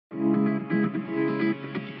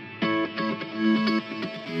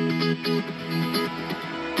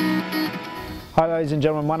Hi ladies and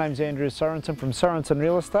gentlemen, my name is Andrew Sorensen from SORENSEN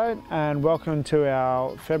Real Estate and welcome to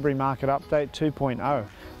our February Market Update 2.0. Well,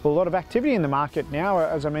 a lot of activity in the market now.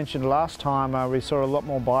 As I mentioned last time, we saw a lot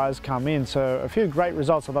more buyers come in, so a few great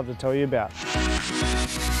results I'd love to tell you about.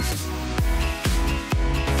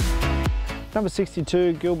 Number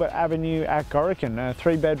 62 Gilbert Avenue at Gorican, a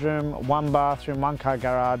 3-bedroom, 1-bathroom, 1-car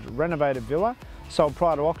garage renovated villa, sold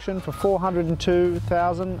prior to auction for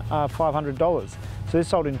 $402,500. So this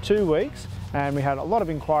sold in 2 weeks and we had a lot of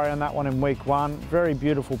inquiry on that one in week 1. Very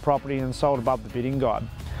beautiful property and sold above the bidding guide.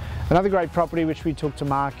 Another great property which we took to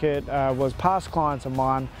market was past clients of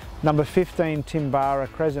mine, number 15 Timbara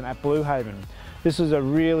Crescent at Blue Haven. This is a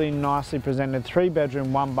really nicely presented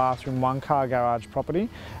 3-bedroom, 1-bathroom, 1-car garage property,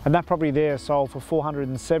 and that property there sold for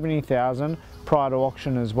 $470,000 prior to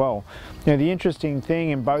auction as well. Now the interesting thing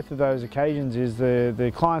in both of those occasions is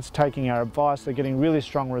the clients taking our advice. They're getting really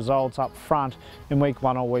strong results up front in week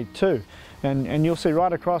 1 or week 2. And you'll see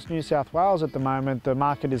right across New South Wales at the moment the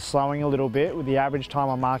market is slowing a little bit, with the average time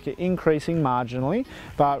on market increasing marginally,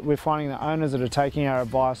 but we're finding that owners that are taking our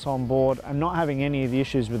advice on board are not having any of the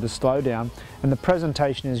issues with the slowdown, and the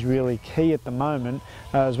presentation is really key at the moment,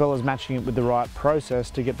 as well as matching it with the right process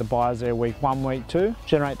to get the buyers there week 1, week 2,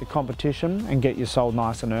 generate the competition and get you sold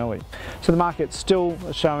nice and early. So the market's still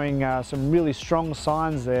showing some really strong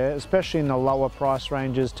signs there, especially in the lower price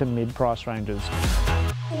ranges to mid price ranges.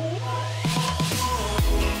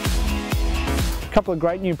 A couple of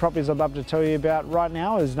great new properties I'd love to tell you about right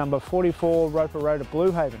now is number 44 Roper Road at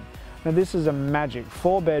Blue Haven. Now this is a magic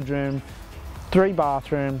 4-bedroom,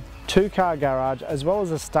 3-bathroom, 2-car garage, as well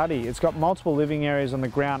as a study. It's got multiple living areas on the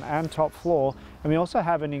ground and top floor, and we also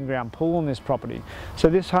have an in-ground pool on this property. So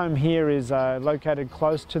this home here is located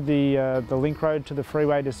close to the link road to the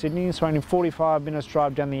freeway to Sydney, so only 45 minutes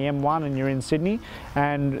drive down the M1 and you're in Sydney.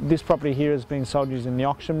 And this property here is being sold using the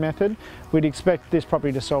auction method. We'd expect this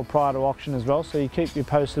property to sell prior to auction as well, so you keep you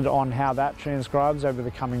posted on how that transcribes over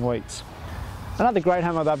the coming weeks. Another great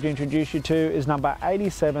home I'd love to introduce you to is number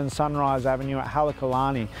 87 Sunrise Avenue at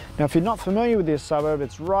Halakalani. Now if you're not familiar with this suburb,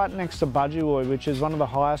 it's right next to Budgewoi, which is one of the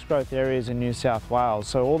highest growth areas in New South Wales.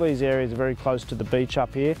 So all these areas are very close to the beach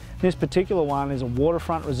up here. This particular one is a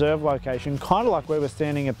waterfront reserve location, kind of like where we're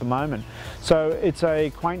standing at the moment. So it's a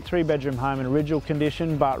quaint 3-bedroom home in original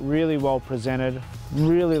condition, but really well presented,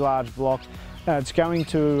 really large block. It's going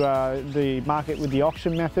to the market with the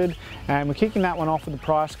auction method, and we're kicking that one off with a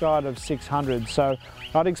price guide of $600. So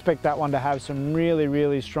I'd expect that one to have some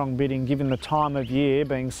really strong bidding, given the time of year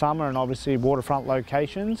being summer and obviously waterfront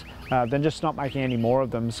locations. They're just not making any more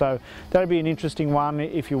of them. So that'll be an interesting one.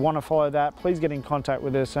 If you want to follow that, please get in contact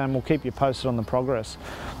with us and we'll keep you posted on the progress.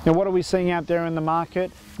 Now what are we seeing out there in the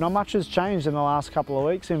market? Not much has changed in the last couple of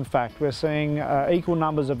weeks. In fact, we're seeing equal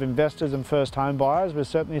numbers of investors and first home buyers. We're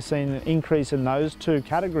certainly seeing an increase in those two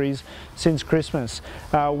categories since Christmas.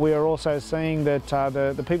 We are also seeing that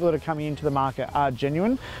the people that are coming into the market are genuine.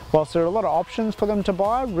 Whilst there are a lot of options for them to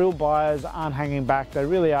buy, real buyers aren't hanging back. They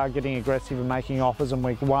really are getting aggressive and making offers in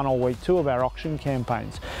week 1 or week 2 of our auction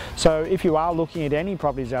campaigns. So if you are looking at any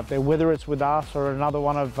properties out there, whether it's with us or another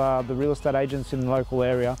one of the real estate agents in the local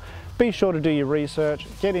area, be sure to do your research,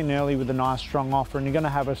 get in early with a nice strong offer, and you're going to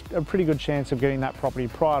have a pretty good chance of getting that property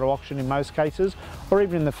prior to auction in most cases, or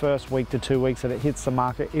even in the first week to 2 weeks that it hits the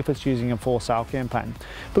market if it's using a for sale campaign.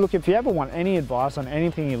 But look, if you ever want any advice on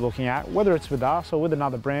anything you're looking at, whether it's with us or with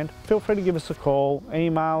another brand, feel free to give us a call,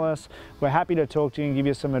 email us. We're happy to talk to you and give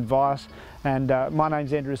you some advice. And my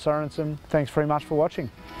name's Andrew Sorensen. Thanks very much for watching.